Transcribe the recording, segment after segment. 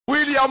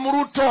William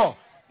Ruto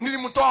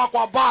nilimtoa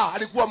kwa baa,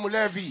 alikuwa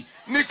mlevi,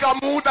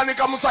 nikamuuta,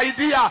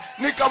 nikamsaidia,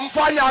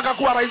 nikamfanya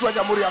akakuwa rais wa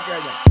Jamhuri ya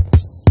Kenya.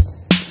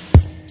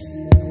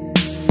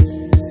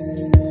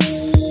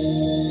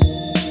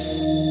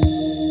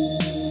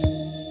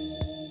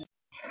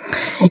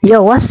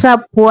 Yo, what's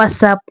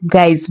up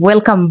guys,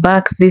 welcome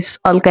back. This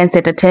All Kinds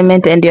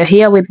Entertainment, and you're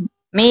here with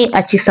me,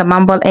 Achisa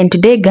Mamble. And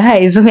today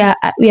guys, we are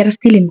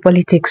still in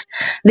politics.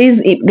 This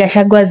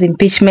Gachagua's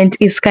impeachment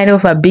is kind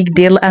of a big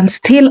deal. I'm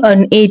still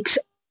on it.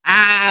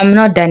 I'm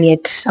not done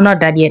yet.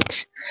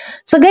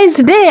 So guys,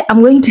 today I'm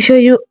going to show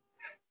you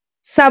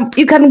some,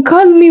 you can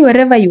call me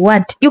whatever you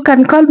want. You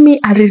can call me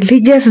a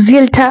religious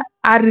zilter,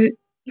 or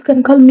you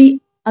can call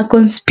me a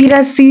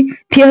conspiracy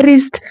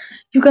theorist.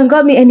 You can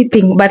call me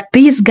anything, but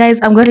these guys,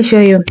 I'm going to show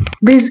you,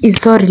 this is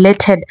so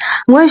related.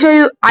 I'm going to show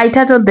you, I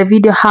titled the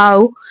video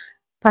how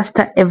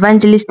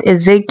Evangelist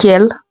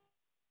Ezekiel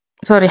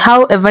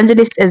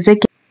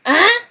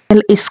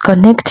is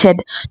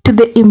connected to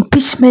the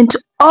impeachment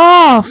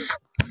of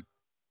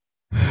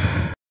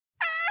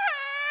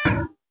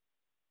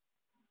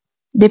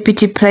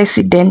Deputy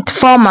President,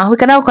 former, we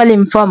can now call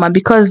him former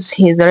because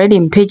he's already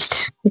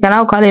impeached. We can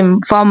now call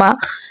him former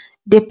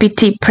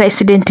Deputy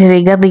President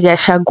Rigathi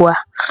Gachagua.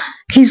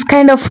 He's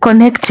kind of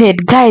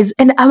connected, guys,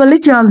 and I will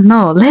let you all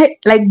know.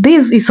 Like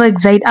this is so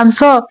exciting. I'm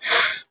so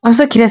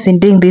curious in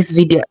doing this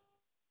video.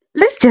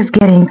 Let's just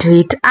get into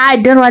it. I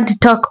don't want to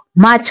talk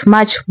much.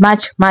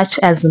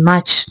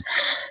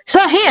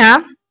 So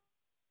here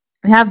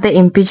we have the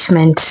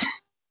impeachment.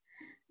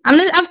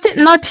 I'm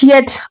still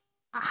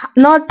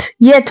not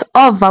yet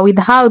over with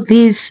how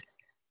these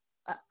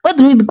what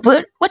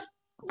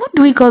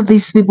do we call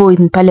these people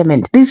in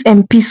parliament? These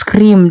MP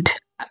screamed.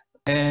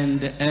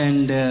 And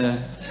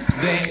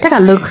take a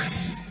look.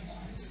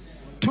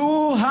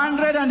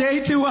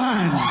 281.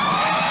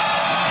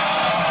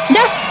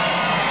 Yes,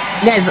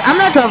 guys, I'm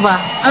not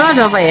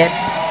over yet.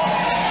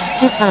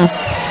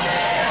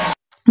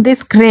 These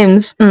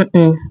screams.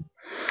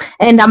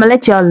 And I'm gonna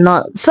let you all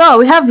know. So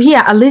we have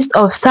here a list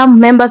of some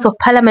members of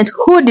parliament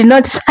who did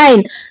not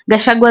sign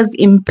Gachagua's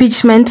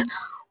impeachment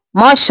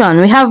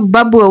motion. We have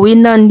Babu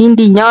Owino,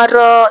 Ndindi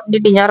Nyoro,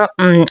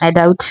 I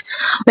doubt.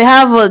 We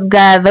have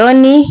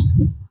Gathoni,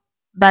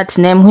 that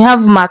name. We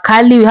have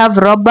Makali. We have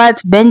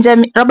Robert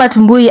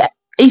Mbui.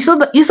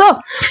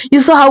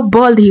 You saw how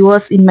bold he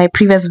was in my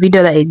previous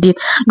video that I did.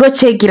 Go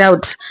check it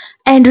out.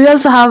 And we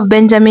also have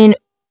Benjamin,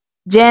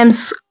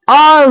 James.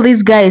 All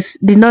these guys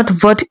did not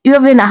vote. You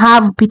even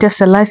have Peter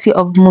Selassie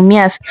of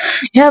Mumias.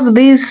 You have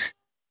these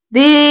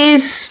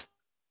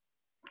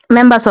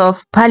members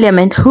of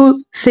parliament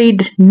who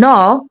said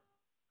no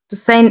to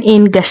sign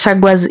in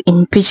Gachagua's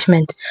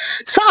impeachment.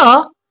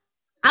 So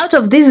out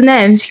of these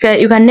names,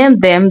 you can name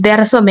them. There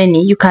are so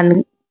many, you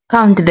can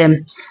count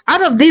them.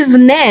 Out of these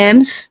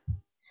names,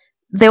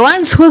 the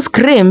ones who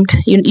screamed,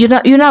 you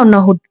now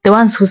know who the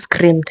ones who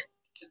screamed.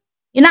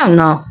 You now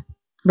know,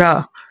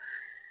 bro.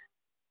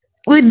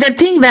 With the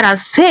thing that I've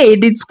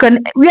said,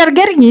 we are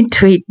getting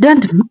into it.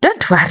 Don't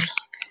worry.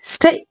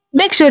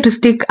 Make sure to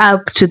stick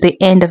up to the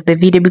end of the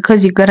video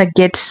because you're gonna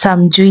get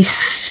some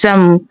juice,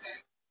 let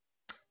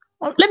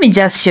me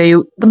just show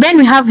you. Then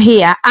we have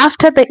here,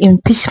 after the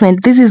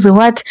impeachment, this is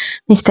what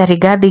Mr.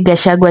 Rigathi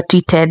Gachagua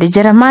tweeted.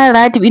 Jeremiah,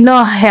 that we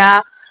know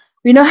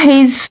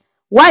his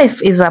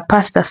wife is a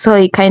pastor, so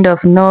he kind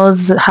of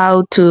knows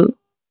how to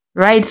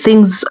write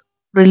things,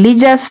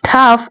 religious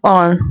stuff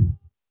on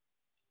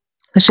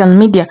social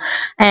media.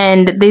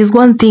 And there's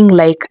one thing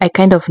like I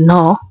kind of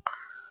know.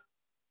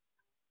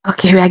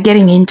 Okay, we are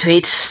getting into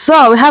it.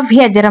 So we have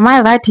here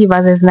Jeremiah 30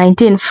 verses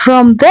 19.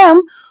 From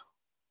them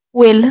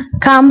will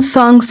come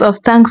songs of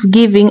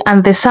thanksgiving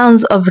and the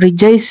sounds of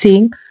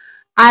rejoicing.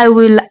 I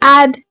will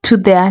add to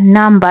their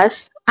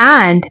numbers,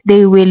 and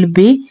they will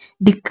be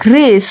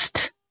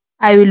decreased.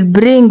 I will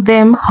bring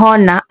them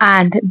honor,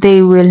 and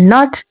they will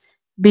not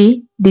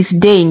be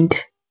disdained.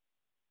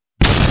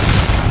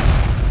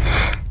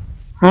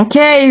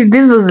 Okay,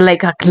 this was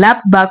like a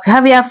clap back. We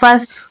have here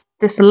First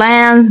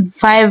Thessalonians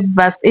 5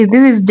 verse 8.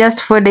 This is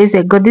just 4 days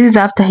ago. This is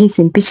after his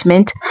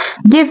impeachment.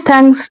 Give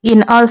thanks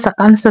in all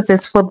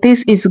circumstances, for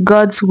this is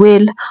God's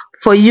will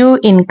for you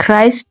in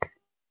Christ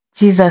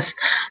Jesus.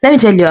 Let me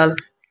tell you all,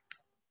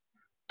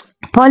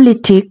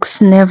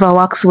 politics never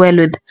works well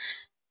with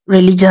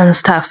religion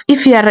stuff.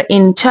 If you are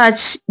in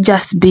church,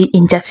 just be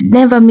in church.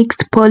 Never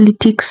mixed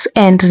politics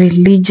and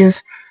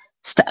religious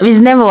stuff. It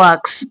never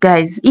works,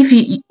 guys. If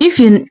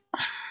you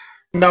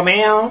no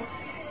ma'am.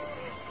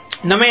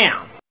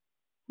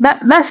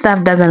 That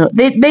stuff doesn't,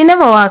 they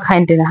never work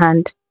hand in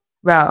hand,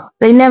 bro.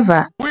 They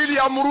never.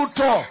 William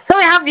Ruto. So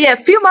we have here a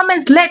few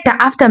moments later,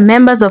 after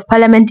members of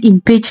parliament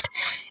impeached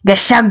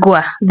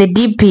Gachagua, the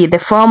DP, the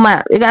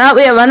former. We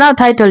have now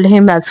titled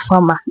him as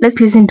former. Let's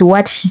listen to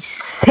what he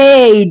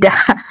said.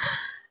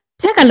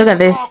 Take a look at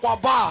this.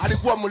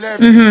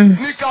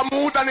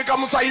 Nikamuuta,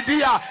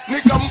 nikamsaidia,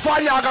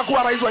 nikamfanya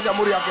akakuwa rais wa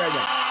Jamhuri ya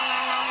Kenya.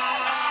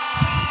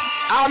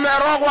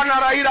 Amerogwa na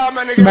Raila,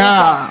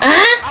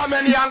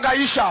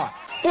 amenihangaisha.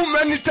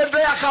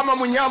 Umenitendea kama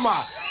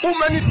mnyama.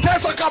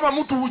 Umenitesa kama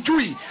mtu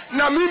hujui,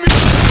 na mimi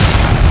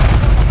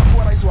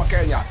kuwa rais wa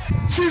Kenya.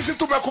 Sisi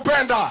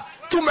tumekupenda,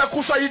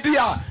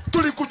 tumekusaidia,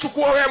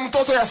 tulikuchukua wewe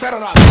mtoto ya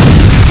Serera.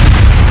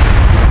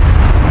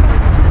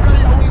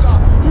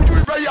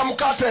 Hujui bei ya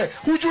mkate,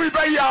 hujui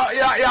bei ya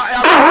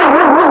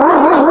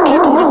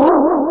kitu.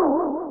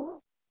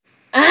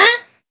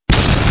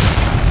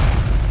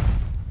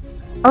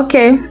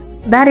 Okay,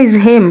 that is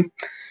him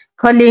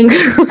calling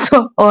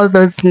all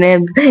those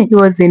names. He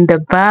was in the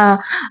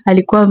bar.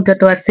 Alikuwa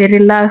mtoto wa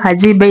Serila,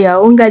 hajibe ya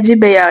unga,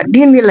 jibe ya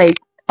dini,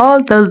 like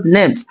all those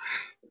names.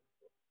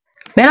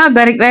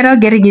 We're not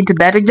getting into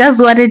that. We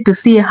just wanted to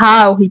see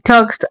how he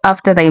talked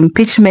after the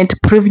impeachment,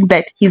 proving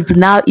that he's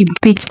now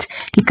impeached.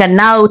 He can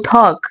now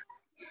talk.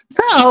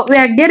 So we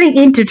are getting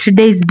into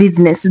today's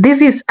business.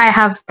 I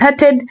have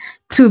started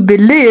to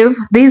believe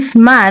this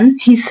man.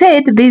 He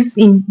said this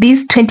in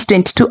this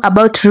 2022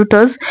 about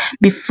Ruto's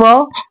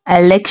before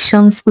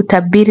elections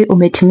utabiri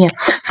umetimia.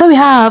 So we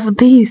have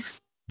this.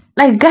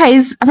 Like,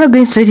 guys, I'm not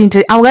going straight into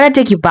it. I'm gonna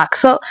take you back.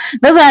 So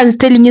that's why I was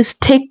telling you,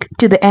 stick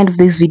to the end of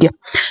this video.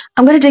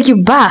 I'm gonna take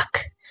you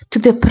back to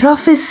the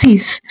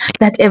prophecies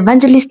that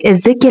Evangelist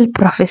Ezekiel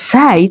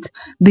prophesied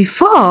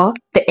before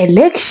the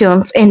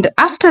elections and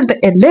after the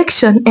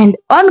election and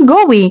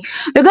ongoing.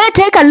 We're gonna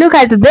take a look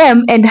at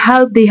them and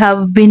how they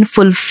have been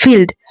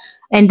fulfilled.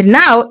 And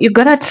now you're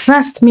gonna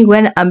trust me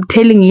when I'm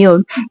telling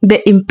you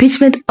the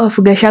impeachment of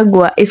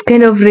Gachagua is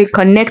kind of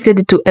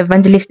reconnected to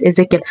Evangelist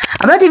Ezekiel.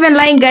 I'm not even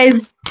lying,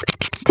 guys.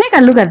 Take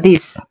a look at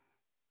this.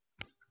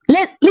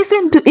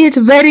 Listen to it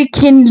very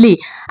keenly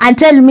and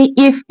tell me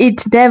if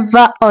it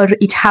never or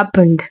it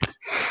happened.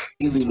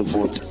 You will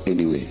vote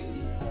anyway.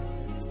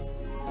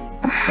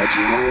 But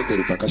you know the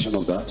repercussion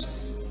of that?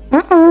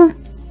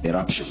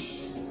 Eruption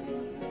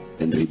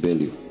and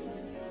rebellion.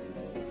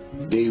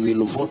 They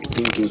will vote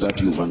thinking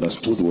that you've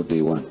understood what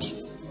they want.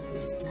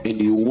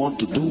 And you want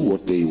to do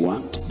what they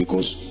want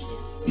because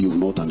you've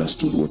not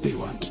understood what they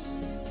want.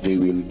 They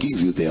will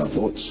give you their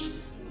votes.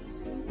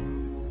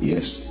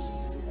 Yes.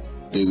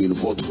 They will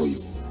vote for you,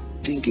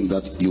 thinking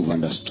that you've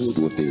understood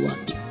what they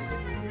want.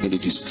 And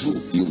it is true,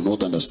 you've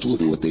not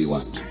understood what they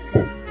want.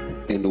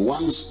 And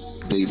once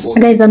they vote...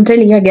 Guys, I'm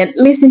telling you again,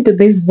 listen to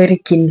this very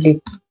keenly.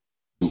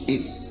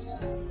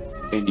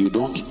 And you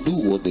don't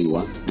do what they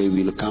want, they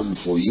will come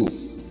for you.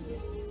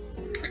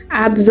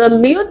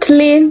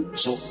 Absolutely.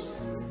 So,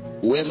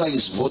 whoever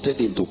is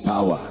voted into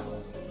power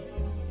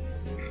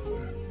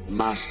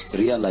must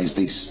realize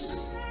this.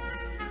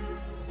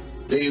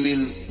 They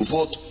will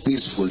vote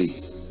peacefully.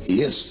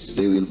 Yes,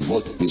 they will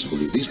vote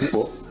peacefully. These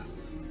people,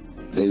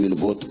 they will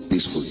vote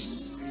peacefully.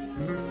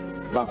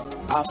 But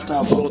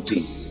after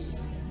voting,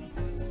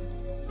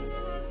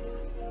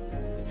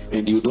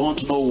 and you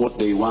don't know what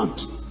they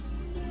want,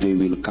 they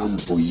will come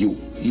for you,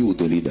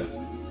 the leader.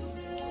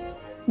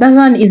 That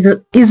one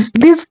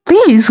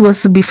this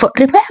was before.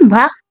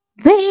 Remember,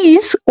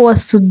 this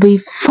was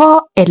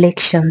before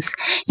elections.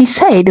 He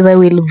said they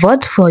will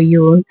vote for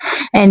you,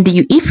 and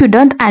if you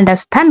don't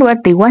understand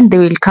what they want, they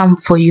will come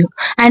for you.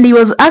 And he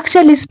was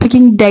actually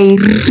speaking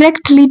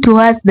directly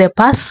towards the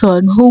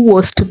person who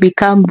was to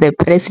become the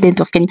president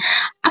of Kenya.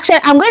 Actually,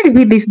 I'm going to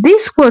read this.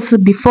 This was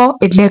before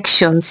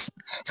elections,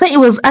 so he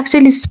was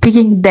actually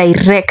speaking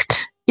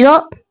direct. You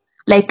know,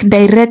 like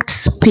direct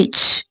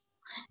speech.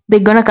 They're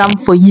gonna come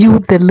for you,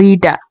 the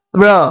leader,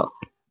 bruh.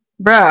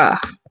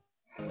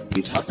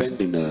 It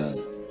happened in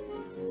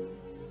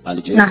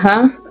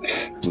Algeria,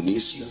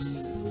 Tunisia,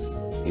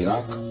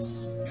 Iraq,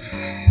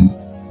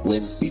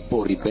 when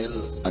people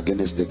rebel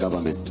against the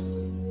government.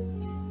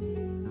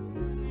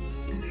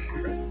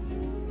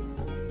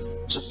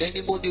 So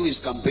anybody who is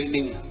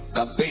campaigning,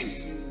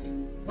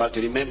 campaign. But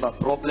remember,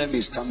 problem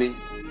is coming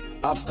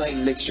after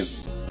election.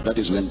 That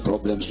is when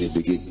problems will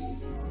begin.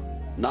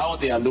 Now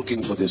they are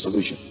looking for the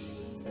solution.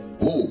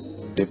 Who?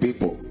 The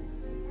people.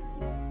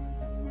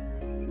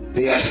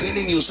 They are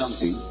telling you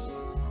something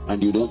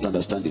and you don't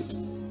understand it.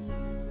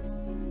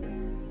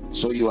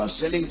 So you are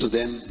selling to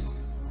them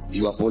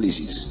your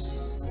policies.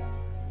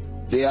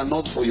 They are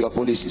not for your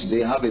policies.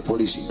 They have a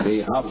policy.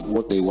 They have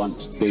what they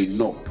want. They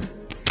know.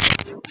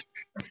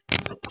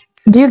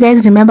 Do you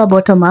guys remember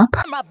bottom up?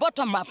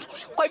 Bottom up.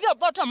 Kwa hivyo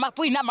bottom up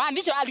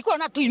inamaanisha alikuwa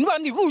anatuinua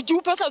miguu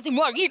juu pesa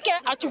zimwagike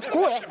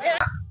achukue.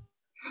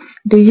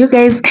 Do you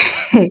guys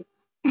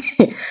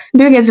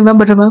remember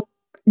bottom up?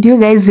 Do you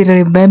guys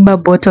remember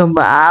bottom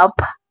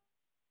up?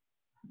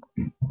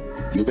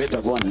 You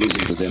better go and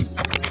listen to them.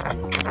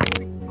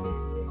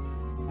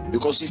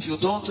 Because if you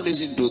don't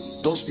listen to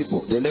those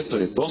people, the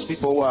electorate, those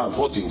people who are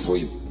voting for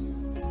you,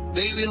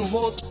 they will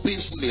vote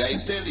peacefully. I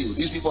tell you,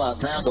 these people are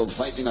tired of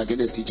fighting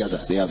against each other.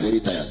 They are very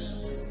tired.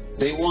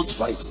 They won't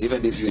fight.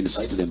 Even if you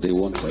incite them, they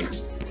won't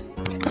fight.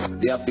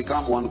 They have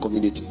become one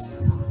community.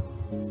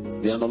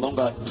 They are no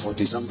longer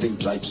 40-something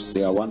tribes.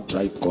 They are one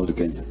tribe called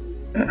Kenya.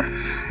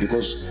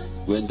 Because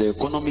when the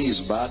economy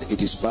is bad,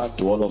 it is bad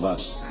to all of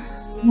us.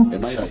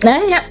 Am I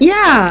right?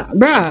 Yeah,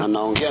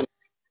 bruh.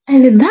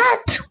 And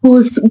that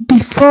was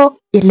before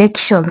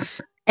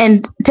elections.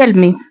 And tell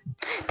me,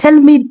 Tell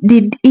me,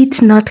 did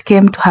it not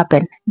came to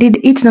happen? Did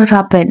it not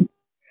happen?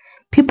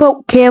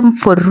 People came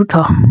for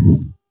Ruto.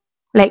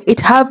 Like, it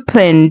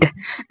happened.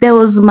 There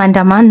was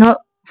Mandamano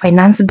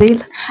finance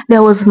bill.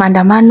 There was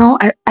Mandamano,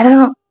 I don't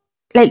know,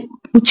 like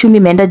uchumi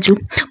imeenda juu.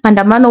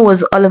 Mandamano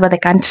was all over the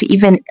country.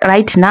 Even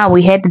right now,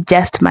 we had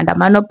just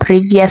Mandamano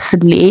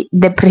previously,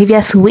 the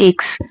previous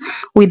weeks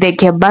with the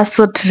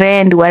Kebaso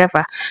trend,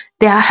 whatever.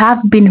 There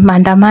have been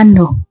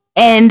Mandamano.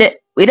 And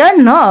we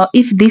don't know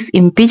if this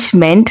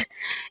impeachment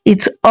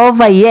it's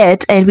over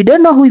yet. And we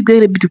don't know who is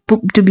going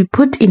to be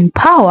put in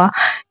power.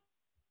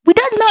 We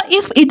don't know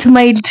if it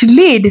might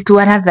lead to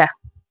another.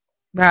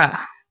 Bruh.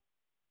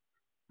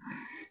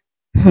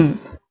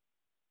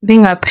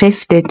 Being a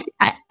president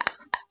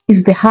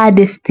is the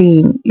hardest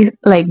thing. It's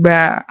like,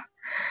 bruh.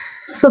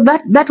 So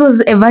that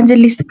was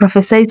evangelist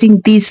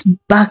prophesying this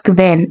back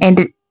then.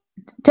 And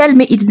tell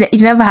me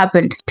it never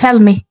happened. Tell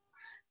me.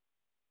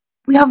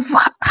 We have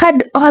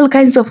had all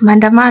kinds of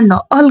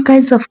mandamano, all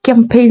kinds of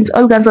campaigns,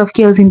 all kinds of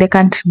chaos in the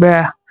country,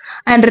 bruh.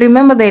 And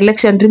remember the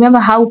election. Remember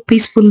how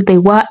peaceful they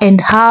were and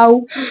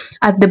how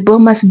at the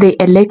Bomas they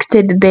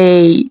elected,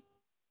 they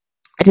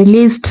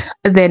released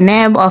the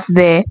name of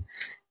the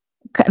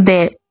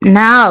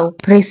now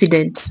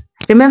president.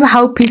 Remember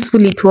how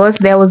peaceful it was?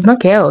 There was no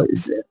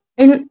chaos.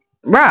 There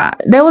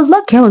was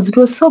no chaos. It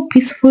was so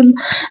peaceful.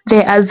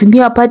 The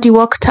Azimio party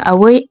walked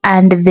away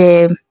and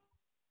the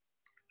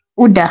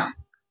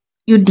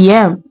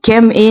UDM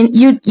came in.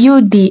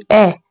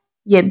 UDA.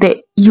 Yeah,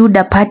 the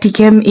UDA party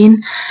came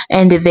in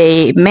and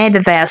they made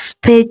their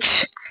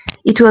speech.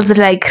 It was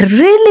like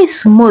really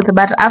smooth.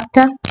 But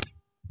after,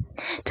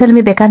 tell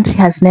me the country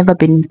has never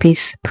been in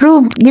peace.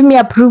 Give me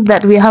a proof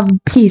that we have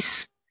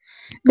peace.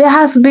 There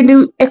has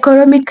been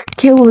economic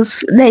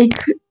chaos.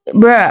 Like,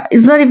 bruh,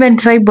 it's not even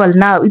tribal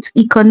now. It's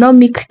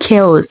economic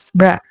chaos,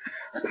 bruh.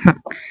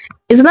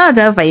 It's not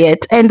over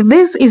yet. And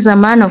this is a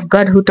man of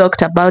God who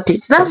talked about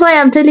it. That's why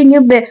I'm telling you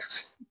I'm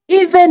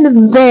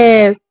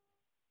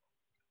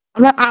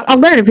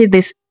going to repeat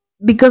this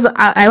because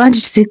I want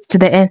you to see it to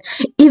the end.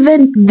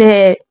 Even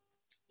the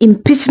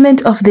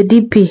impeachment of the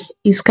DP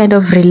is kind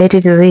of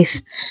related to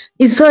this.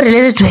 It's so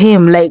related to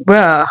him. Like,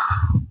 bruh.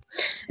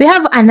 We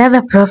have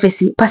another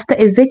prophecy, Pastor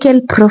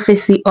Ezekiel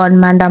prophecy on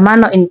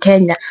Mandamano in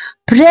Kenya.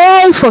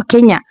 Pray for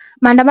Kenya.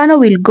 Mandamano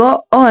will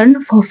go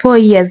on for 4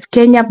 years.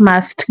 Kenya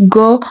must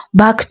go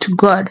back to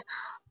God.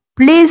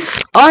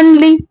 Please,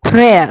 only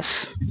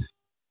prayers.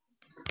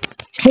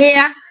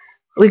 Here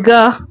we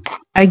go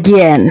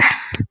again.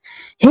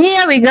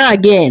 Here we go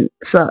again.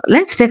 So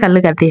let's take a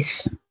look at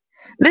this.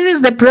 This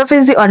is the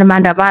prophecy on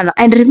Mandamano.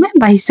 And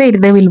remember, he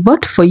said they will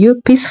vote for you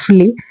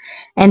peacefully.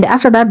 And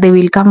after that, they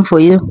will come for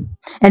you.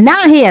 And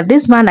now here,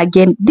 this man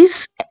again,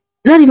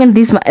 not even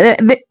this man,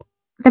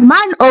 the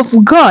man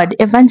of God,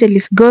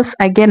 evangelist, goes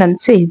again and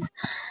says,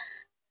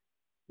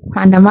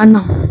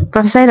 Mandamano,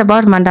 prophesied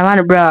about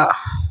Mandamano, bro.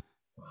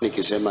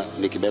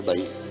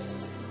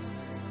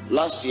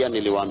 Last year,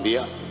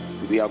 niliwaambia,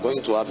 we are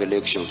going to have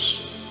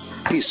elections.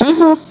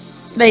 Peaceful.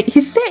 Like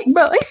he said,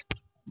 bro.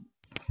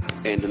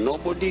 And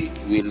nobody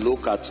will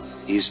look at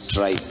his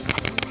tribe.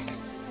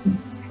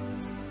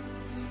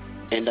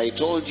 And I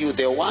told you,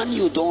 the one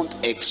you don't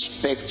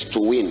expect to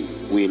win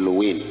will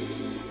win.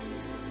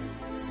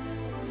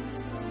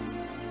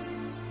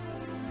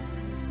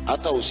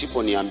 Hata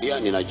usiponiambia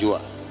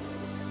ninajua.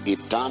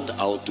 It turned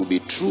out to be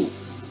true.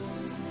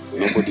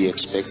 Nobody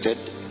expected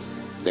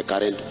the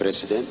current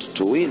president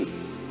to win.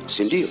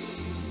 Sindio?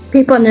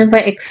 People never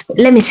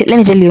let me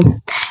tell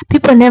you.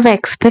 People never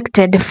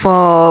expected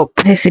for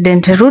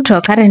President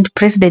Ruto, current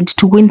president,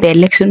 to win the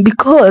election,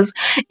 because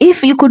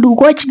if you could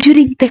watch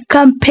during the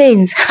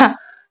campaigns,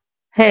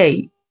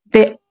 hey,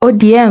 the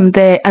ODM,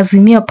 the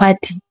Azimio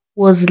party,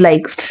 was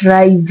like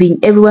striving.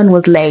 Everyone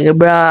was like,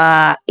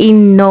 bruh,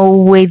 in no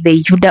way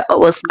the Judah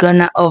was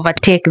gonna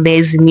overtake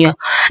the Azimio.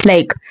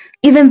 Like,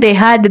 even they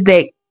had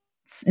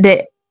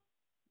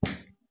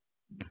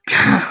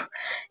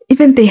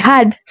even they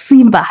had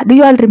Simba. Do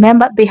you all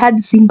remember? They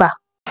had Simba.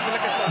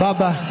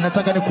 Baba,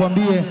 nataka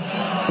nikuambie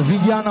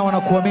vijana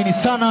wanakuamini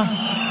sana,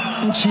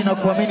 nchi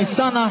inakuamini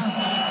sana,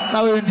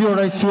 na wewe ndio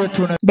rais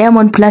wetu.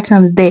 Diamond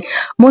Platnumz, the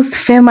most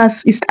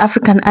famous East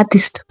African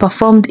artist,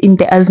 performed in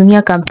the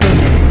Azimio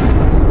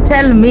campaigns.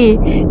 Tell me,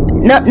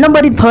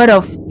 nobody thought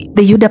of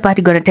the Judah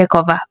party gonna take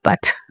over,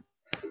 but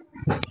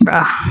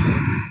bruh.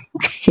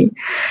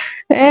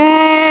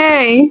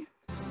 Hey.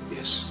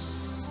 Yes.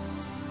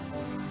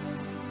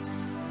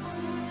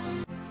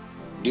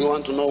 Do you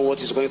want to know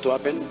what is going to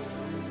happen?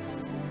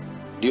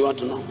 Do you want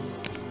to know?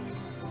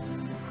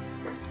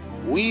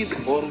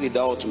 With or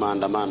without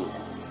Mandamano,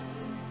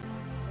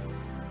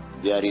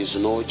 there is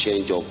no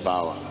change of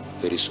power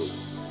very soon.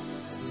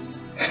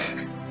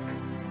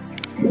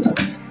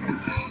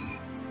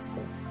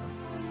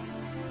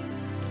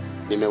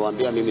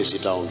 Nimewambia mimi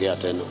sitaongea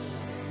tena.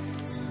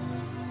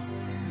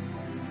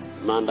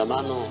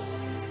 Mandamano,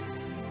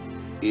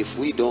 if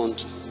we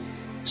don't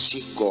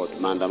seek God,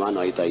 Mandamano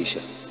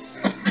haitaisha.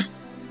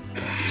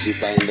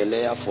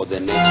 Zitaendelea for the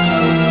next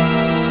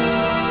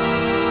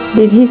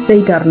Did he say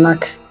it or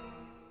not?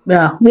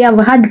 Yeah, we have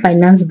had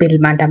finance bill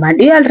mandamano.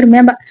 Do you all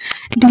remember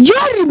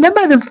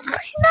the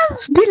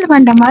finance bill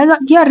mandamano?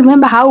 Do you all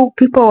remember how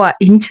people were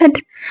injured?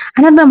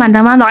 Another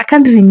mandamano, I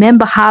can't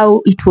remember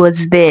how it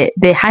was the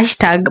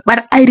hashtag,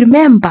 but I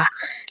remember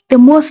the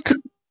most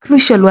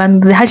crucial one,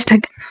 the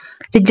hashtag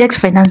reject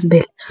finance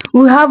bill.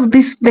 We have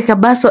this, the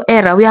Kabaso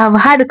era. We have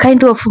had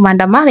kind of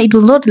mandamano. It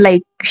was not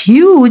like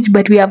huge,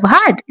 but we have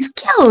had. It's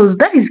chaos.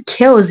 That is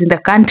chaos in the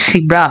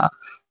country, bro.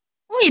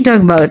 What are you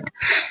talking about?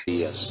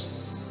 Yes.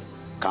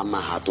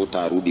 Kama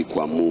hatutarudi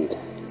kwa Mungu,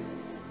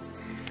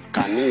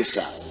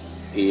 kanisa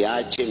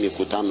iache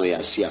mikutano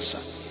ya siasa,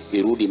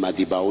 irudi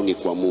madhabahuni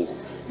kwa Mungu.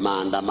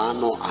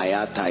 Maandamano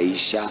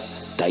hayataisha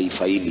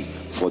taifa hili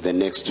for the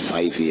next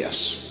 5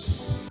 years.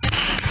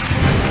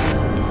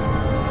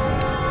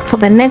 For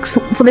the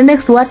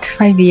next what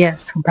 5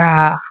 years,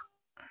 bruh?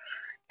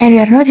 And we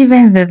are not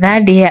even in the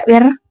third year. We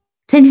are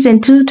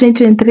 2022,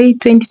 2023,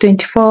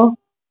 2024.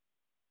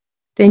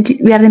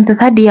 We are in the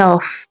third year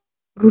of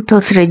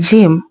Ruto's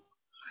regime.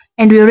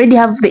 And we already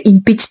have the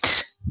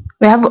impeached.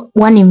 We have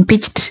one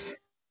impeached.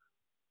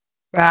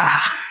 Bruh.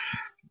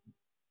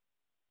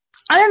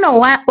 I don't know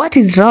what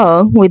is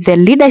wrong with the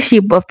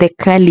leadership of the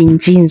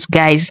Kalenjins,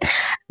 guys.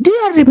 Do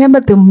you remember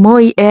the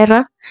Moi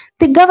era?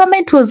 The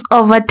government was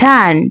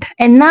overturned.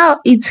 And now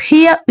it's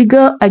here we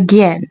go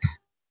again.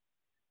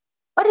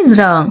 What is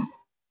wrong?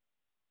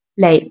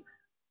 Like,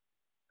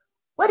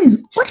 what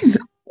is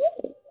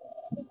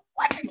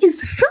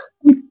wrong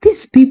with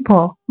these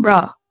people,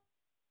 bro?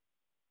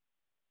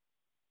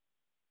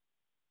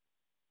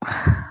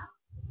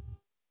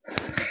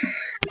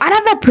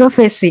 Another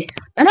prophecy.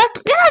 We're not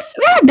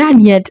done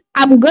yet.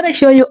 I'm gonna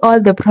show you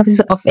all the prophecies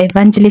of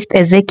evangelist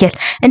Ezekiel,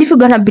 and if you're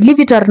gonna believe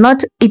it or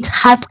not, it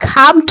has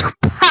come to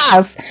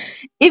pass.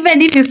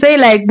 Even if you say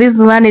like this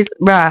one is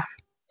bruh.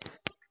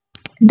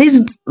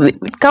 This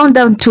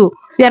countdown 2.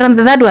 We are on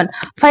the third one.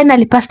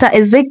 Finally, Pastor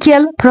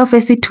Ezekiel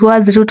prophecy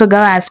towards Ruto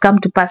Gawa has come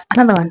to pass.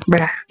 Another one,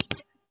 bruh.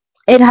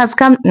 It has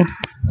come.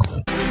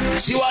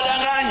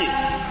 Siwadanganyi.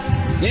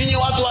 Ninyi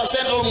watu wa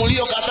Central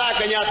mulio kataa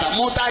Kenyatta,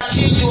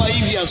 mutachinjwa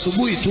hivi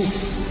asubuhi tu.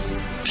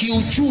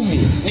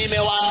 Kiuchumi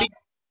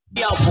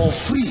nimewaambia for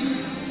free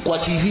kwa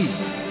TV.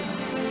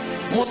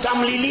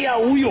 Mutamlilia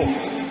huyo.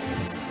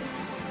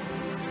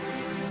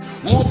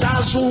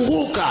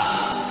 Mutazunguka.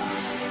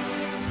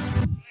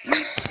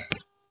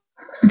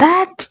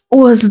 That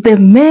was the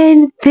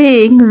main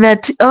thing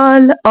that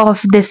all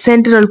of the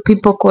Central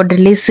people could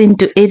listen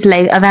to it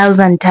like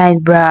 1,000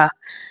 times, bruh.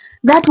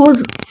 That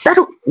was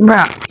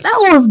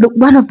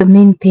one of the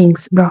main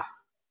things, bro.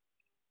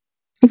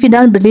 If you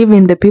don't believe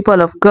in the people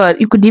of God,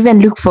 you could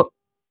even look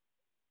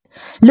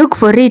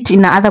for it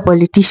in other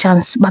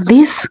politicians. But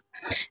this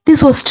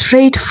was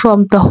straight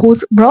from the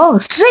host, bro.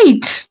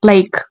 Straight,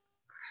 like,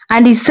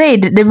 and he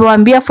said they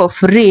will be for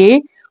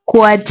free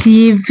kwa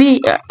TV.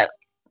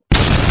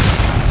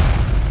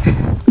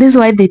 This is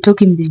why they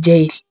took him to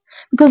jail,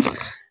 because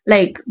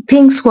like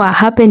things were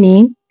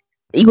happening.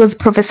 He was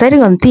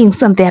prophesying on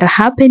things and they are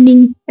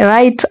happening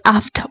right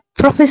after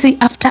prophecy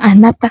after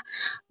another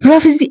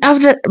prophecy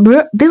after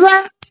this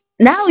one.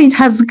 Now it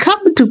has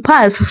come to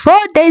pass.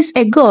 4 days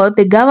ago,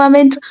 the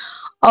government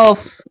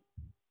of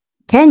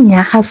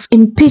Kenya has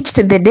impeached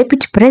the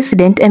deputy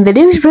president, and the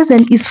deputy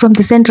president is from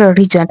the central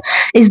region.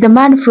 Is the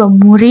man from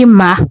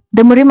Murima,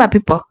 the Murima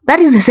people. That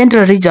is the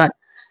central region.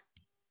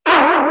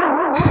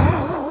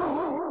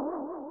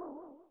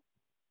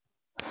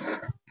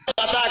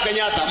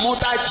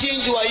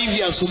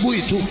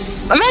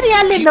 Very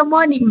early in the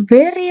morning,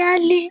 very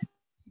early.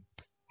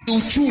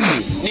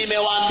 Uchumi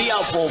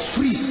nimewaambia for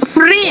free.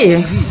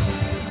 Free.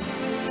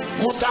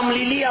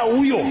 Mutamlilia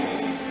huyo.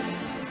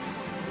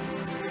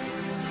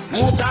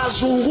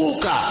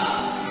 Mutazunguka.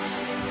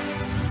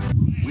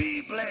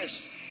 We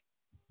bless.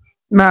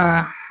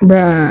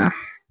 Bruh.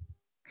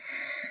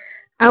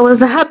 I was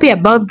happy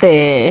about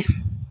the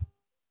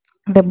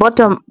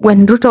bottom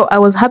when Ruto. I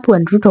was happy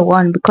when Ruto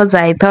won because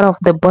I thought of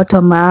the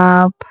bottom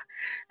up.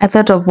 I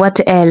thought of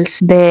what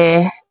else.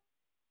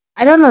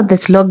 I don't know the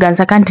slogans.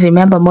 I can't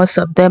remember most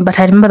of them, but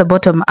I remember the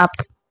bottom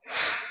up.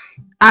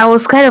 I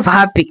was kind of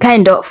happy,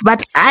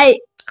 but I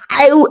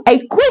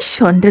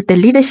questioned the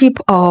leadership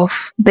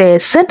of the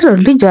Central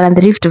Region and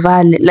the Rift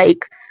Valley,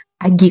 like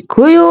a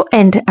Gikuyu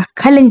and a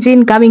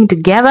Kalenjin coming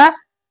together.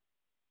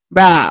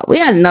 Bruh, we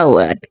all know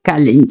what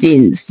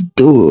Kalenjins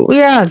do.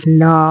 We all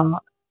know.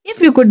 If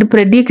you could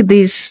predict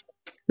this,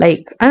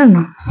 like, I don't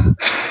know.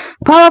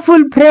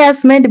 Powerful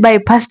prayers made by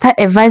Pastor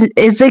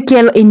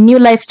Ezekiel in New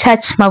Life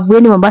Church,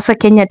 Mavueni, Mombasa,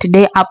 Kenya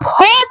today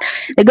uphold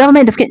the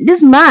government of Kenya.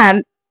 This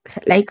man,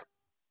 like,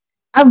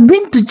 I've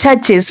been to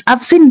churches,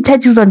 I've seen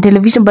churches on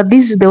television, but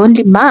this is the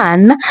only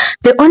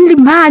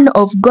man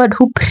of God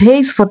who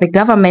prays for the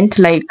government.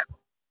 Like,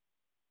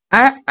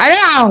 I don't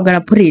know how I'm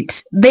gonna put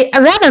it. The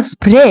others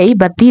pray,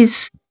 but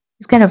this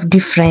is kind of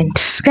different.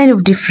 It's kind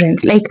of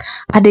different, like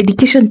a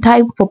dedication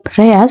time for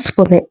prayers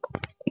for the.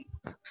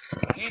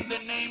 In the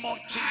name of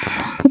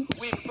Jesus,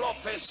 we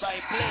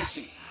prophesy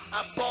blessing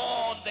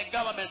upon the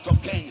government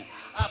of Kenya,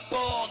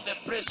 upon the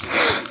president.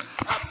 presidency,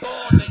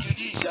 upon the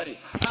judiciary,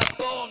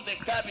 upon the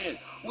cabinet.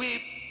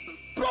 We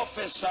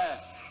prophesy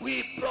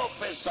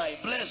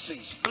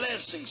blessings,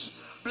 blessings,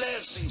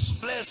 blessings,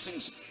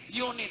 blessings,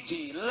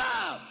 unity,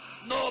 love,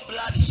 no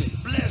bloodshed,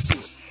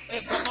 blessings,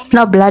 economic.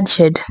 No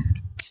bloodshed.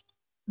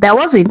 There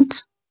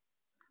wasn't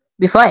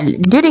before.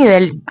 During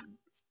the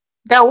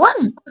there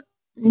was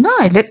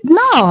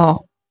no.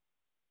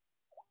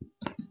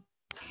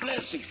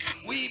 Blessings.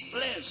 We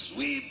bless,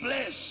 we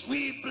bless,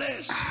 we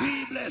bless,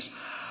 we bless.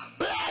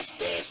 Bless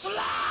this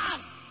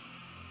land.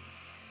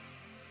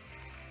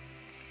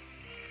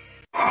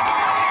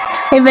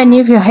 Even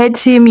if you hate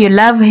him, you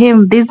love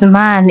him. This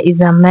man is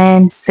a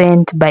man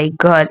sent by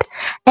God.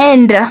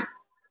 And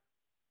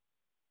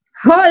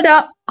hold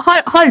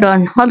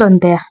on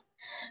there.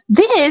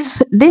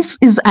 This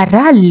is a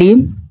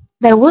rally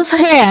that was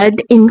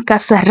held in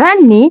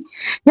Kasarani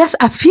just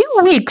a few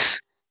weeks.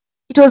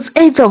 It was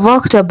 8th of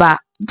October,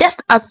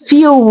 just a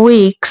few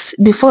weeks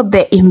before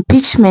the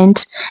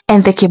impeachment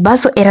and the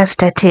Kibaso era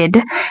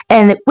started,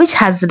 and which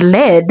has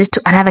led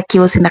to another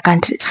chaos in the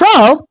country.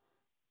 So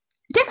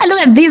take a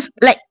look at this,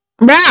 like,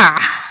 bruh.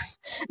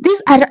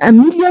 These are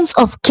millions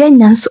of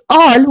Kenyans,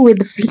 all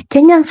with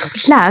Kenya's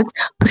flags,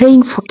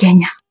 praying for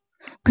Kenya.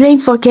 Praying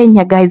for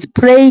Kenya, guys.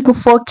 Praying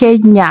for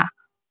Kenya.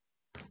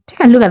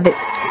 Take a look at this.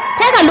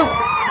 Take a look.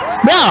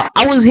 Bro,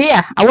 I was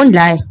here. I won't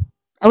lie.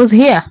 I was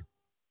here.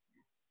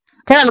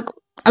 Take a look.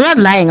 I'm not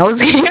lying. I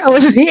was here. I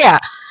was here.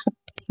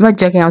 I'm not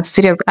joking. I'm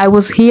serious. I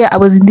was here. I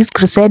was in this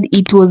crusade.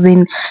 It was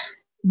in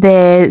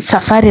the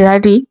Safari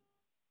Rally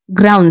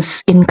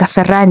grounds in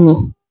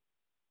Kasarani.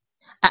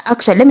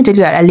 Actually, let me tell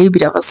you a little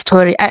bit of a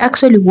story. I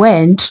actually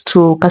went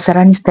to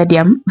Kasarani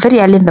Stadium very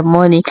early in the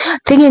morning,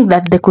 thinking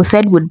that the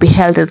crusade would be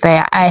held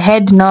there. I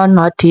had no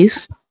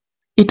notice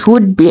it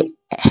would be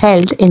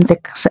held in the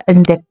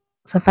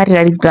Safari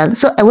Rally ground.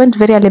 So I went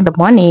very early in the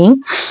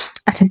morning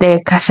at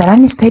the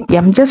Kasarani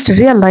Stadium. Just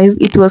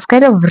realized it was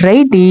kind of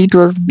rainy. It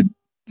was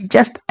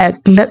just a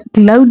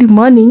cloudy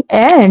morning,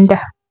 and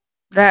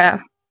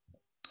it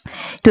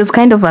was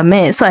kind of a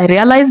mess. So I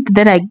realized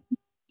then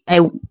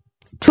I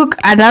took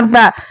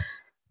another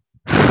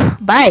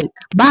bike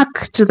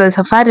back to the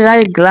Safari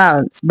Rally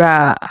grounds,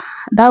 bruh.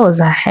 That was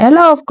a hell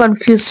of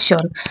confusion.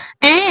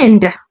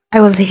 And I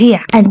was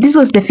here, and this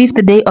was the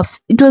 5th day of,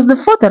 it was the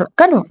 4th,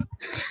 kind of.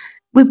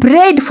 We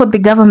prayed for the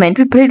government,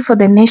 we prayed for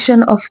the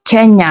nation of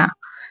Kenya.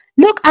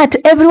 Look at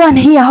everyone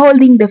here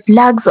holding the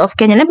flags of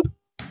Kenya. Let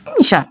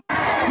me show. Look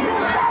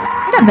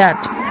at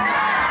that.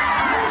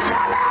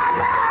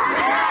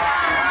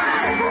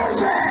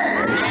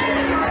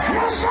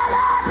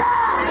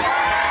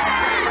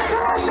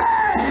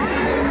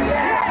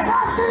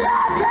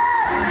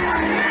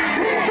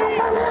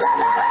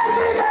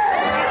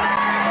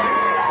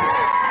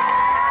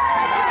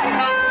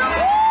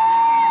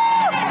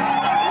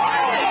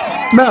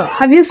 Bro,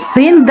 have you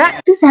seen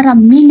that? These are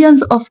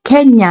millions of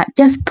Kenya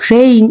just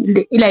praying.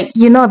 Like,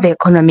 you know the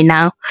economy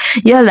now.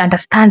 You all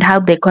understand how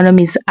the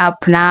economy is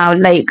up now.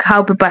 Like,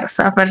 how people are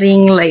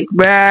suffering. Like,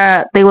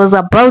 bruh, they was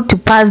about to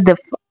pass the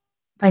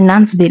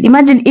finance bill.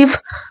 Imagine if,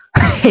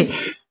 I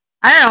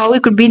don't know, we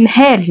could be in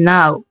hell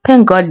now.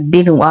 Thank God it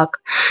didn't work.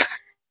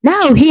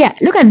 Now here,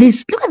 look at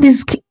this. Look at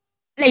this.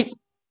 Like,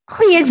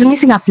 who is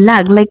missing a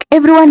flag? Like,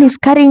 everyone is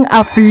carrying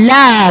a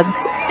flag.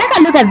 Take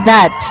a look at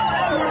that.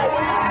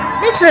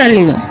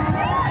 Literally,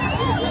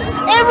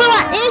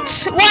 everyone,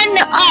 each one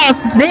of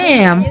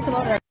them.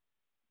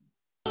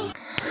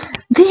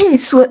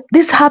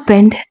 This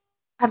happened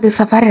at the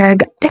Safari.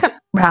 Take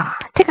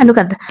a look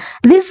at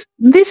this.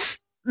 These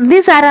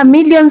are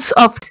millions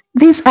of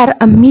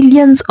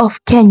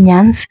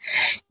Kenyans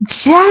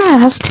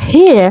just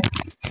here,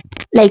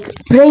 like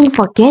praying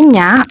for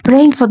Kenya,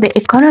 praying for the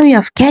economy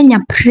of Kenya,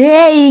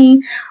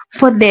 praying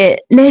for the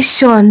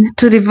nation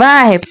to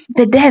revive.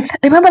 The death.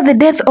 Remember the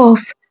death of,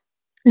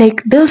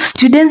 like, those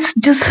students,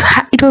 just,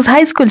 it was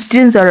high school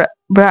students, or,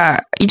 bruh,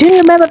 you don't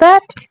remember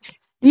that?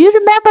 Do you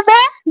remember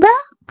that,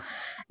 bruh?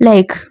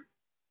 Like,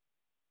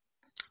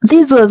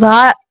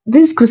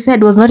 this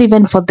crusade was not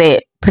even for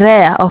the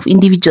prayer of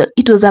individuals.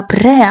 It was a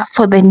prayer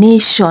for the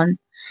nation.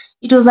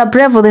 It was a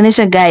prayer for the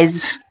nation,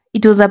 guys.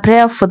 It was a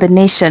prayer for the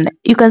nation.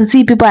 You can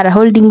see people are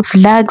holding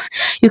flags.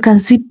 You can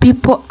see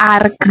people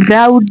are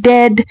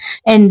crowded.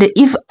 And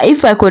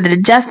if I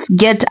could just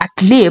get a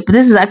clip,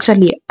 this is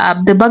actually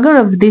the background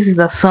of this is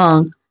a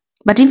song.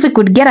 But if we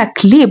could get a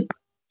clip,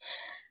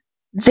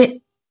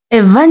 the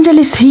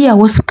evangelist here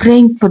was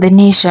praying for the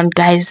nation,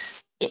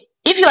 guys.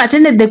 If you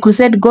attended the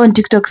crusade, go on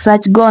TikTok,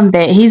 search, go on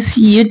his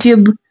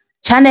YouTube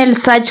channel,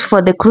 search for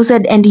the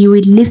crusade, and you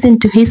will listen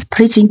to his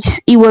preaching.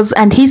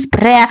 And his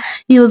prayer,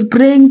 he was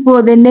praying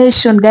for the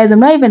nation, guys.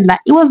 I'm not even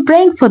lying. He was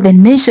praying for the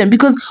nation,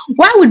 because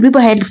why would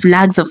people hold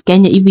flags of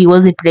Kenya if he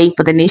wasn't praying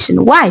for the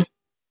nation? Why?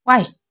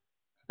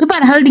 People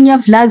are holding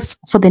your flags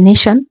for the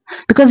nation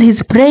because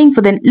he's praying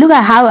for them. Look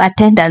at how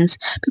attendance,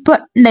 people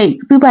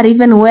are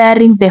even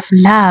wearing the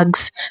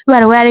flags.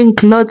 People are wearing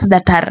clothes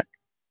that are,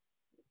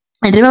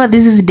 and remember,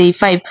 this is day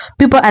 5.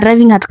 People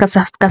arriving at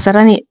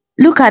Kasarani.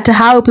 Look at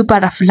how people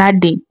are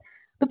flooding.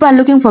 People are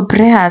looking for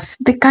prayers.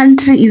 The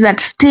country is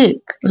at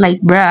stake. Like,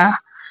 bruh,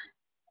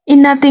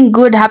 ain't nothing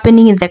good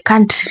happening in the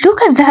country.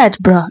 Look at that,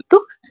 bruh.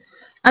 Look,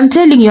 I'm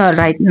telling you all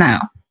right now,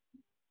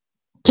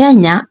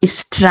 Kenya is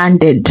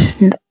stranded.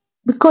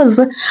 Because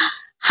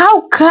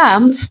how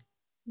comes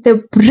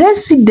the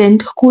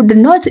president could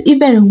not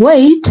even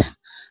wait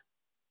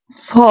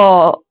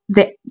for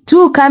the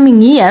 2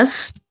 coming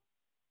years,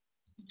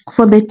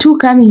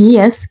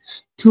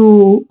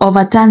 to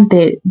overturn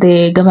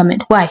the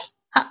government? Why?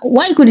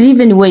 Why could he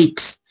even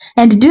wait?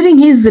 And during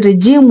his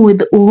regime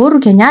with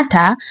Uhuru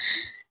Kenyatta,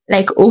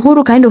 like,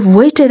 Uhuru kind of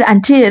waited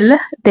until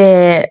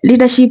the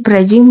leadership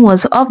regime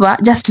was over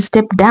just to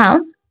step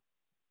down,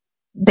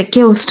 the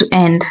chaos to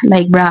end.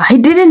 Like, bruh, he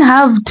didn't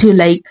have to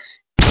like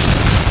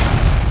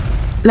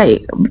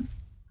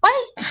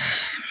why?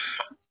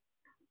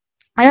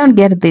 I don't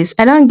get this.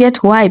 I don't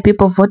get why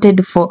people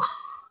voted for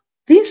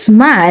this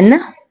man.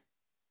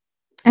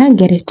 I don't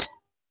get it.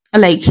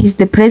 Like, he's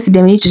the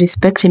president, we need to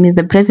respect him, he's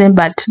the president,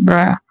 but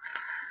bruh,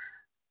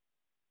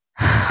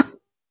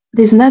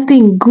 there's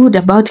nothing good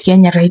about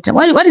Kenya right now.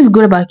 What is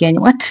good about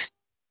Kenya? What?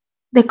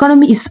 The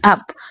economy is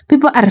up.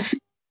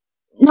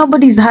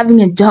 Nobody's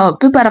having a job.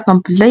 People are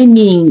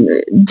complaining.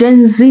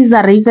 Gen Zs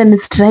are even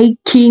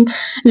striking.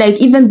 Like,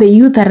 even the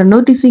youth are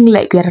noticing,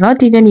 like, we are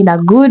not even in a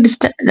good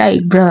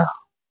like, bro.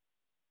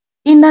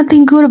 Ain't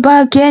nothing good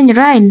about Kenya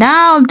right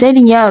now. I'm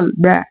telling y'all,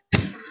 bro.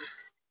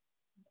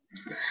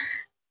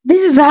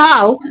 This is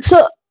how.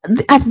 So,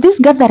 at these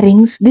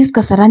gatherings, this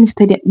Kasarani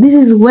Stadium, this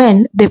is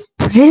when the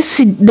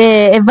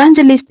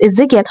evangelist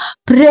Ezekiel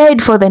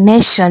prayed for the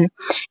nation.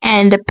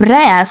 And the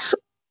prayers,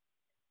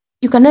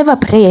 you can never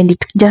pray and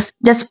it just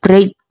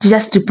pray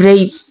just to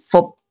pray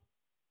for.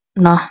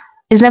 No,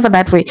 it's never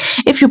that way.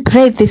 If you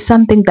pray, there's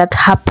something that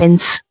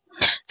happens.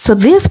 So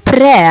this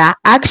prayer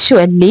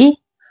actually,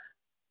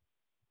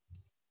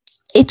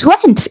 it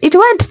went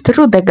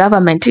through the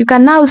government. You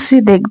can now see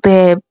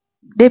the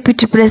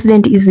deputy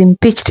president is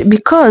impeached,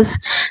 because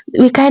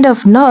we kind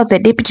of know the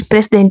deputy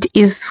president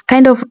is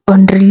kind of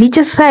on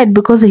religious side,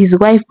 because his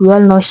wife, we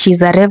all know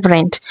she's a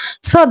reverend.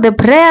 So the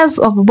prayers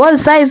of both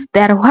sides,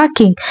 they are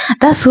working.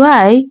 That's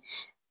why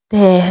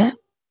the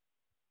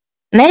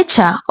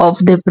nature of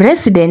the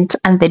president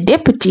and the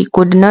deputy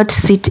could not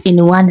sit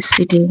in one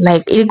sitting.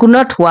 Like, it could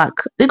not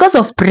work because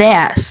of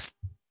prayers.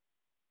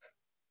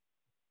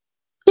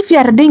 If you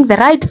are doing the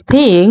right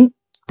thing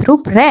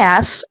through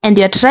prayers and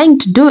you're trying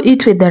to do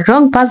it with the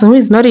wrong person who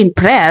is not in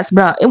prayers,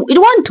 bro, it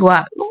won't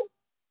work.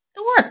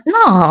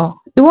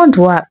 It won't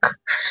work.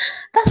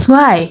 That's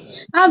why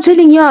I'm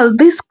telling y'all,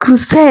 this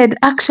crusade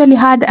actually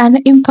had an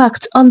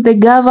impact on the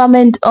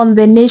government, on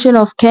the nation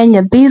of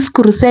Kenya. This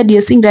crusade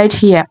you're seeing right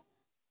here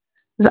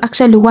is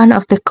actually one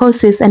of the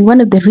causes and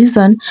one of the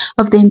reasons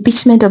of the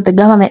impeachment of the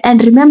government.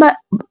 And remember,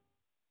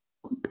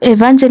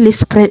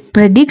 evangelists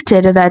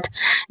predicted that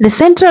the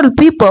central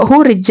people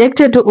who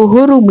rejected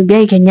Uhuru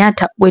Muigai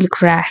Kenyatta will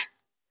cry.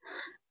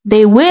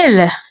 They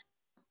will,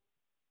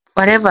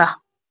 whatever,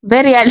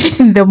 very early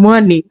in the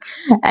morning,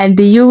 and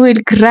you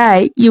will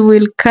cry. You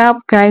will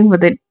come crying for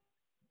the.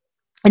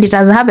 And it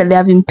has happened. They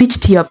have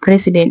impeached your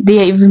president.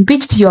 They have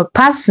impeached your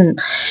person.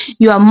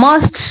 You are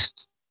most.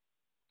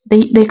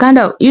 They kind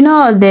of, you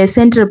know, the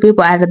central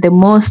people are the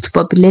most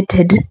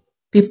populated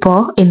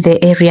people in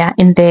the area,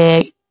 in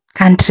the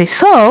country.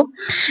 So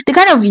they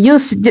kind of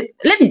used,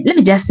 let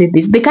me just say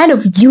this, they kind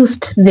of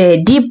used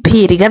the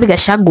DP Rigathi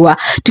Gachagua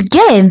to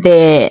gain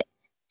the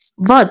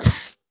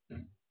votes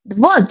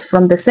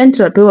from the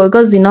central people,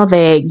 because, you know,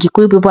 the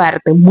Gikuyu people are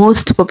the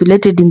most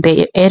populated in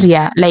the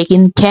area. Like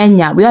in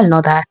Kenya, we all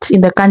know that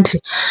in the country,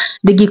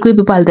 the Gikuyu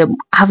people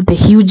have the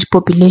huge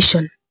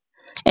population.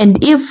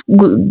 And if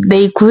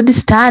they could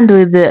stand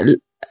with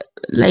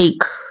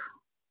like,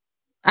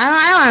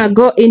 I don't want to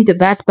go into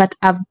that, but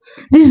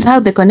this is how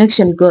the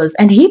connection goes.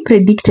 And he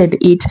predicted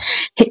it.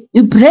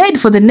 He prayed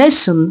for the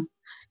nation.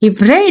 He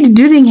prayed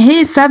during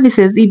his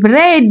services. He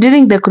prayed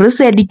during the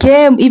crusade. He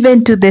came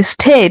even to the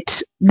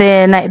state,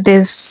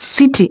 the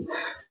city,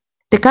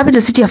 the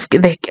capital city of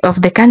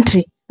the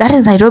country. That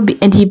is Nairobi,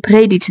 and he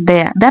prayed it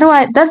there.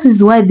 That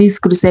is why this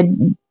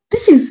crusade.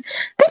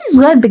 That is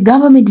why the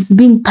government is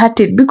being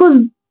parted,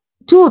 because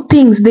two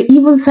things: the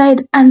evil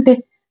side and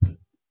the.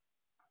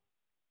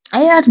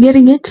 Are you not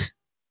getting it?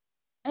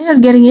 Are you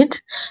not getting it?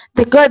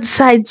 The God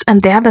sides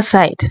and the other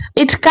side.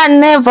 It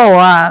can never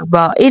work,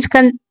 bro. It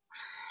can.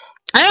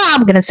 I don't know how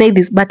I'm gonna say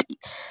this, but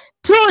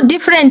two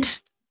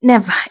different.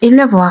 Never. It'll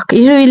never work.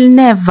 It will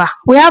never.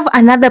 We have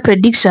another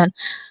prediction.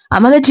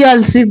 I'm gonna let you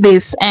all see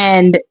this,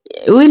 and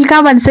we'll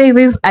come and say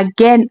this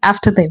again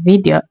after the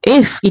video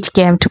if it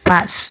came to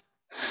pass.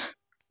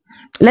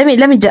 Let me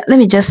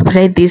just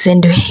play this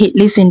and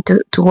listen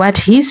to what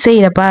he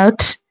said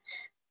about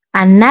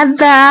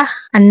another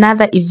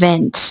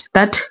event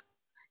that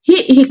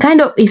he kind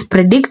of is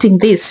predicting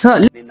this. So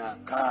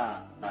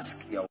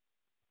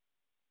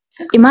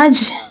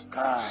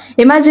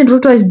imagine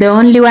Ruto is the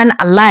only one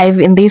alive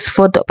in this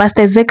photo.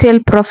 Pastor Ezekiel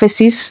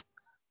prophecies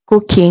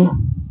cooking.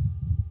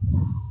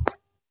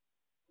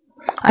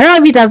 I don't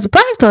know if it has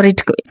passed or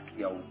it.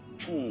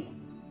 uchungu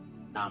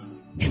na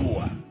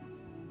mjua.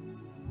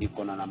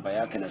 Niko na namba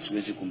yake na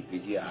siwezi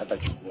kumpigia hata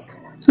chukua.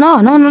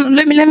 No.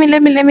 Let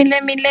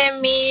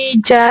me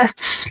just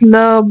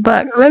slow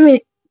back. Let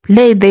me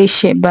play this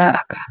shit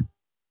back.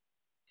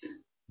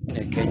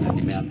 Kenya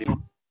nimeambiwa.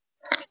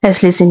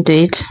 Let's listen to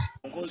it.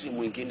 Kiongozi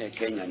mwingine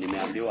Kenya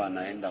nimeambiwa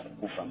anaenda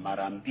kukufa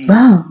mara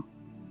 2. Wow.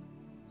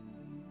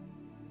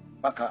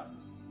 Paka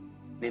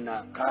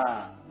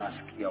ninakaa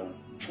nasikia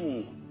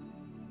uchungu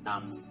na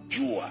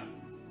mjua.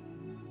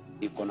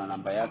 Niko na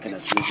namba yake na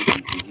siwezi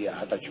kumpigia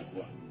hata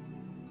chukua.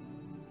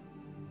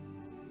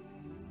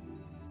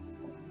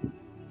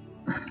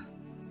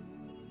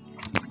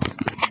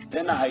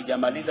 Tena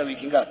haijamaliza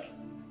wiki ngapi?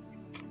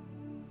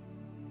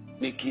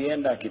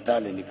 Nikienda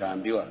Kitale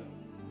nikaambiwa,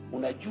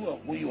 unajua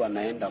huyu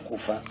anaenda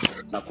kufa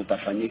na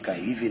kutafanyika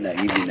hivi na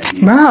hivi na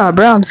hivi.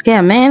 Bro, I'm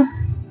scared, man.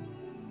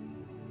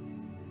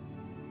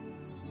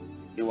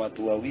 Ni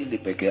watu wawili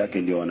peke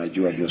yake ndio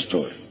wanajua hiyo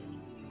story.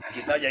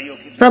 Kitaja hiyo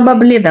kitu.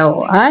 Probably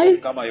though,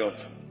 kama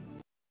yote.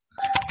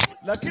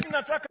 Lakini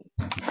nataka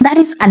that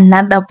is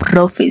another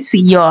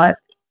prophecy, y'all.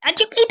 Did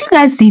you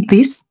guys see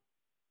this?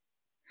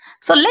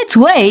 So let's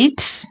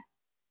wait.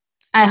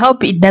 I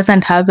hope it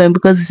doesn't happen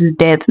because it's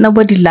death.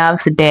 Nobody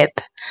loves death.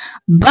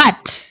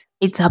 But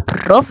it's a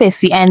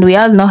prophecy, and we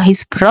all know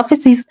his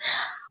prophecies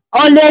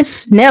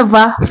always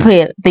never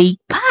fail. They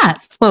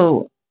pass.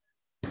 So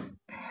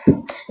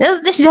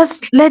let's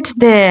just let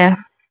the...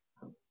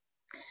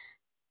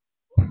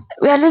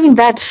 We are leaving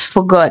that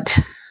for God.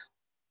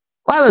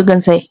 What are we going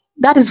to say?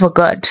 That is for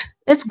God.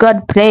 Let's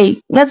God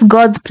pray. Let's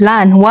God's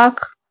plan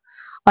work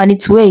on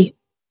its way.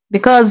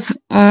 Because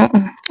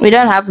we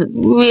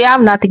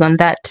have nothing on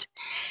that.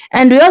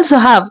 And we also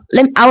have,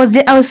 I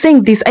was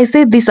saying this, I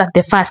said this at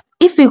the first.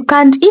 If you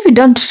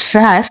don't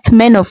trust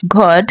men of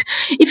God,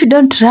 if you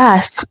don't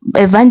trust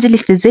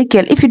Evangelist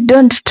Ezekiel, if you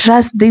don't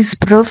trust these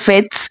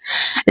prophets,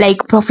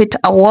 like Prophet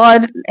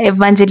Award,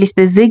 Evangelist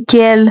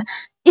Ezekiel,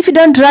 if you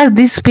don't trust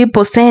these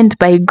people sent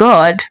by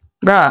God,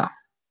 bro,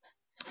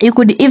 you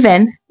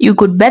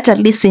could better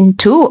listen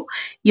to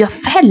your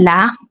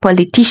fellow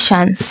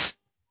politicians.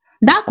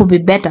 That could be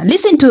better.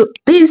 Listen to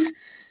this,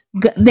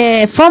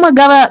 the former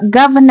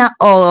governor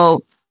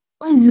of,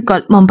 what is it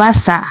called,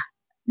 Mombasa.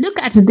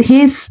 Look at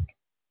his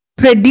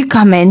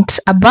predicament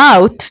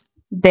about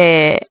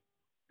the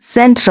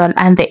central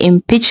and the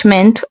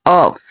impeachment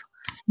of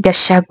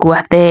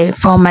Gachagua, the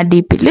former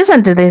DP.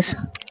 Listen to this.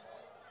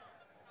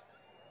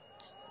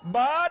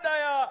 Baada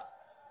ya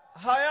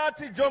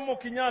hayati Jomo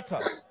Kenyatta,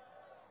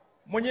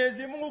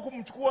 Mwenyezi Mungu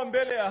kumchukua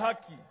mbele ya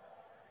haki,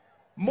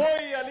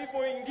 Moi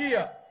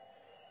alipoingia,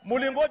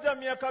 mulingoja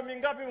miaka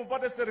mingapi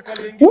mpate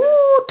serikali nyingine?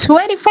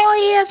 24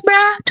 years, bro.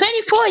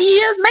 24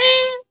 years,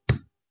 man.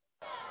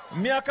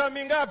 Miaka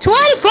mingapi?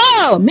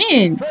 24,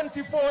 man.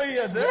 24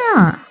 years, eh?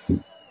 Yeah.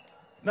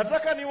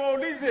 Nataka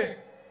niwaulize,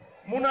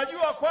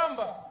 mnajua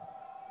kwamba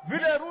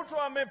vile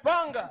Ruto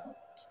amepanga,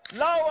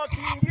 lao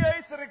wakiingia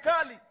hii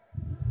serikali,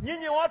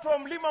 nyinyi watu wa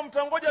mlima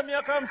mtangoja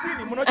miaka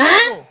 50, mnajua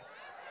hivyo?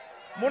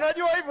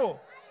 Mnajua hivyo?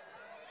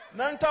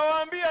 Na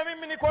nitawaambia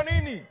mimi ni kwa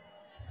nini.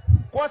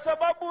 Kwa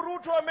sababu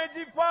Ruto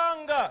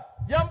amejipanga.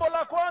 Jambo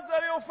la kwanza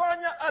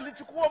aliyofanya,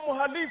 alichukua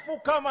mhalifu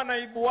kama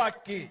naibu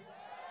wake.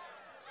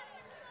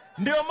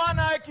 Ndio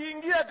maana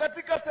akiingia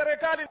katika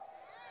serikali,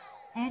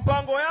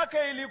 mpango yake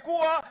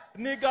ilikuwa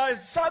ni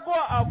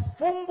Gachagua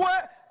afungwe,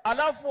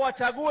 alafu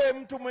wachague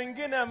mtu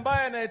mwingine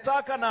ambaye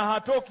anayetaka na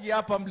hatoki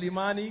hapa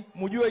mlimani,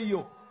 mjue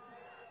hiyo.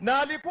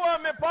 Na alikuwa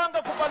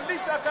amepanga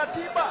kubadilisha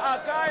katiba,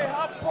 akae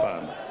hapo,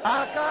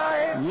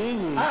 akae.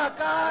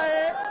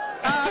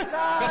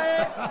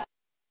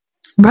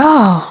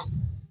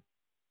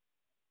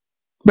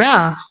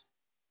 Bro,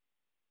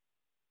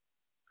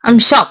 I'm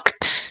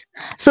shocked.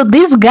 So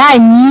this guy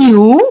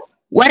knew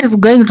what is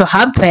going to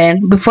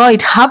happen before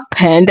it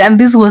happened, and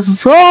this was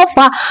so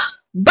far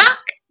back.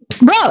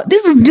 Bro,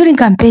 this is during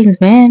campaigns,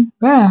 man.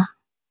 Bro,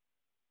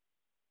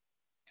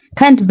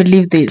 can't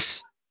believe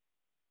this.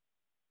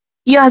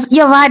 You've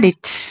had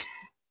it.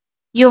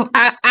 I'm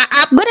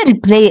gonna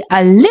replay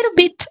a little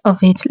bit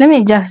of it. Let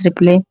me just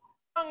replay.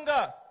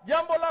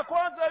 Jambo la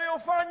kwanza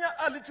aliyofanya,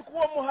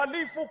 alichukua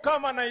mhalifu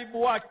kama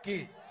naibu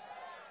wake.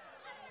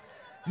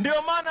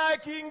 Ndio maana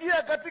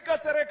akiingia katika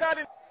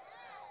serikali,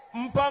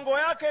 mpango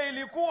yake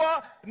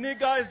ilikuwa ni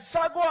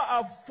Gachagua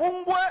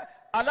afungwe,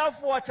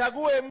 alafu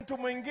wachague mtu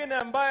mwingine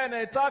ambaye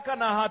anayetaka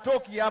na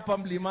hatoki hapa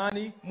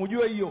mlimani,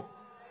 mjue hiyo.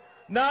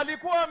 Na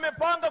alikuwa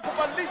amepanga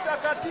kubadilisha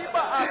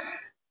katiba.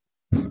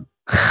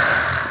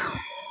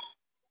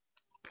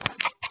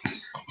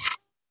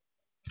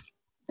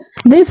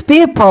 These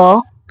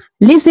people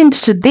listened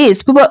to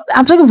this. People,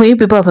 I'm talking for you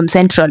people from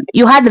Central.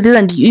 You had this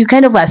and you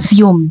kind of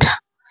assumed.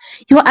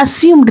 You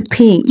assumed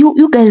things.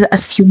 You guys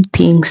assume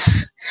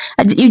things.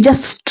 And you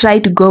just try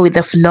to go with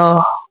the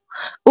flow.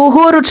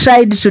 Uhuru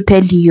tried to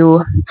tell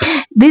you.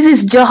 This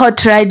is Joho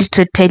tried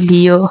to tell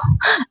you.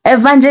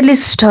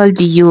 Evangelist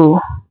told you.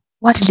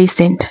 What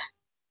listened?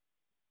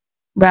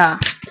 Bruh.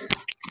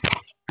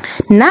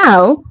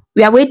 Now,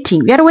 We are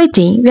waiting. We are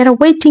waiting. We are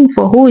waiting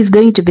for who is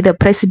going to be the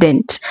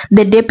president,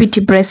 the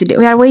deputy president.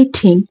 We are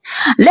waiting.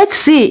 Let's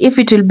see if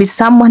it will be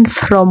someone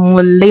from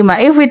Mulima.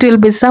 If it will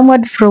be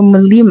someone from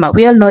Mulima,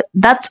 we all know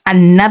that's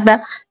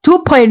another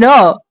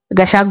 2.0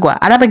 Gachagua,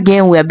 another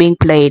game we are being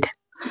played.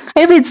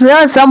 If it's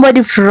not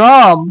somebody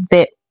from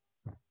the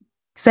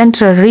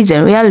central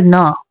region, we all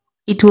know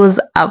it was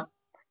a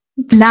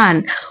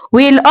plan.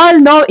 We'll all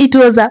know it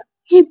was a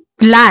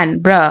plan,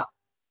 bro.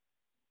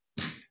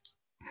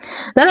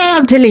 That's what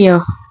I'm telling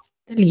you.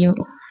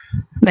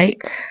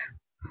 Like,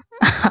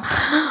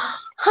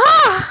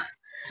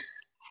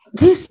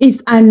 this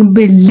is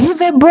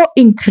unbelievable,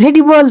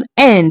 incredible,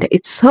 and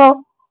it's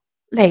so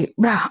like,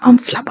 bro, I'm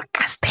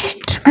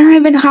flabbergasted. I don't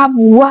even have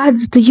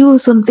words to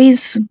use on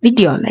this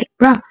video. Like,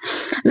 bro,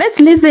 let's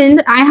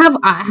listen. I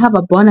have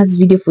a bonus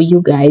video for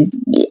you guys,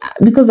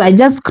 because I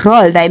just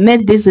scrolled. I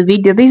made this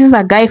video. This is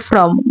a guy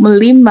from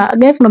Mulima, a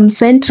guy from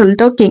Central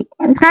talking.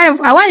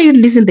 I want you to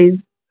listen to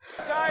this.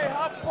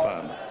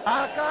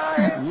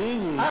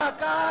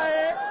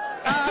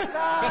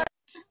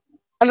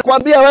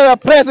 Anakuambia wewe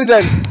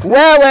president,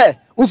 wewe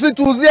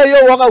usituuzie hiyo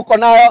uoga uko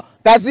nayo.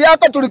 Kazi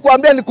yako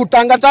tulikuambia ni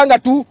kutangatanga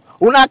tu.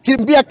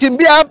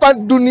 Unakimbia hapa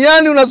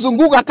duniani,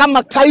 unazunguka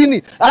kama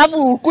Kaini.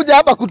 Alafu ukuja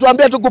hapa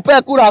kutuambia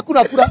tukupee kura.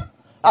 Hakuna kura.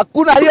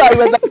 Hakuna hiyo,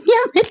 haiweza.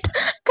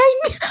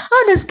 Kaini,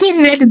 how does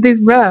Kaini read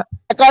this, bro?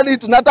 Kaini,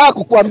 tunataka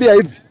kukuambia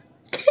hivi.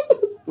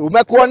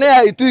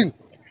 Umekuonea 18.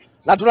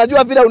 Na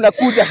tunajua vile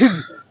unakuja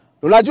hivi.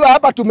 Unajua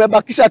hapa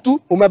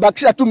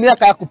umebakisha tu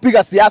miaka ya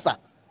kupiga siasa.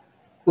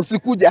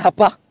 Usikuje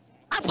hapa.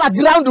 Hapa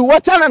ground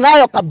wachana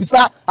nayo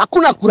kabisa.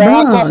 Hakuna kura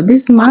yako.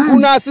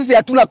 Hakuna, sisi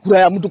hatuna kura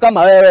ya mtu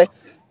kama wewe.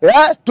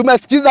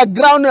 Tumesikiza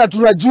ground na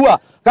tunajua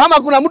kama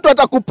kuna mtu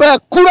atakupea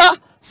kura,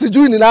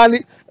 sijui ni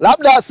nani.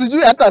 Labda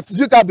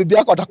sijui kama bibi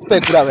yako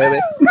atakupea kura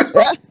wewe.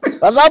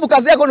 Kwa sababu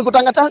kazi yako ni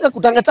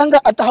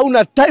kutangatanga, hata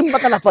hauna time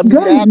mpaka na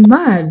familia yako.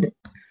 Mad.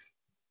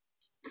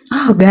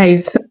 Oh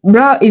guys,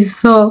 bro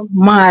is so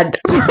mad.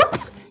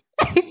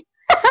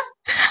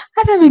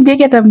 Hata bibi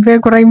yake atampea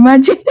kura,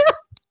 imagine.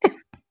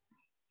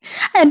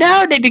 And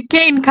how did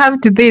Cain come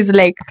to this?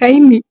 Like,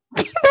 Kaini,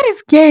 that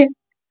is Cain.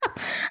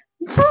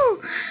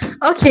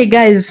 Okay,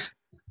 guys.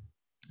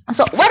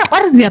 So,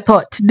 what is your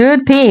thought? Do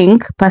you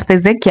think Pastor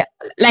Ezekiel,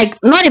 like,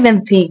 not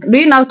even think, do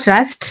you now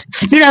trust?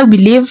 Do you now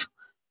believe?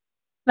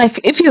 Like,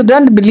 if you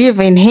don't believe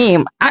in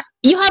him,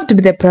 you have to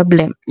be the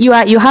problem. You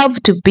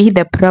have to be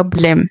the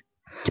problem.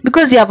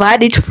 Because you have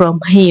heard it from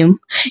him.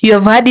 You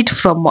have heard it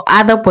from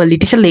other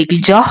politicians like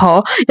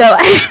Joho. You have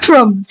heard it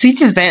from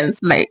citizens.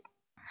 Like,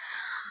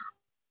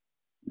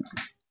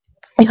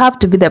 you have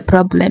to be the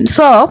problem.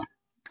 So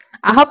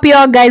I hope you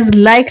all guys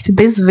liked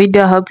this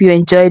video. I hope you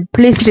enjoyed.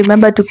 Please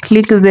remember to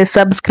click the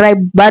subscribe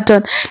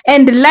button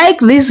and like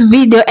this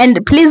video,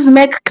 and please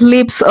make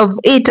clips of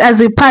it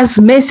as you pass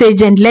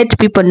message and let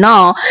people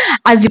know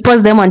as you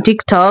post them on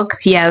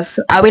TikTok. Yes,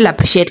 I will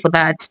appreciate for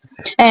that.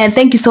 And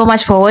thank you so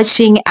much for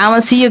watching. I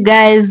will see you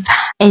guys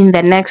in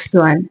the next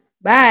one.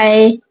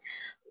 Bye.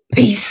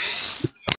 Peace.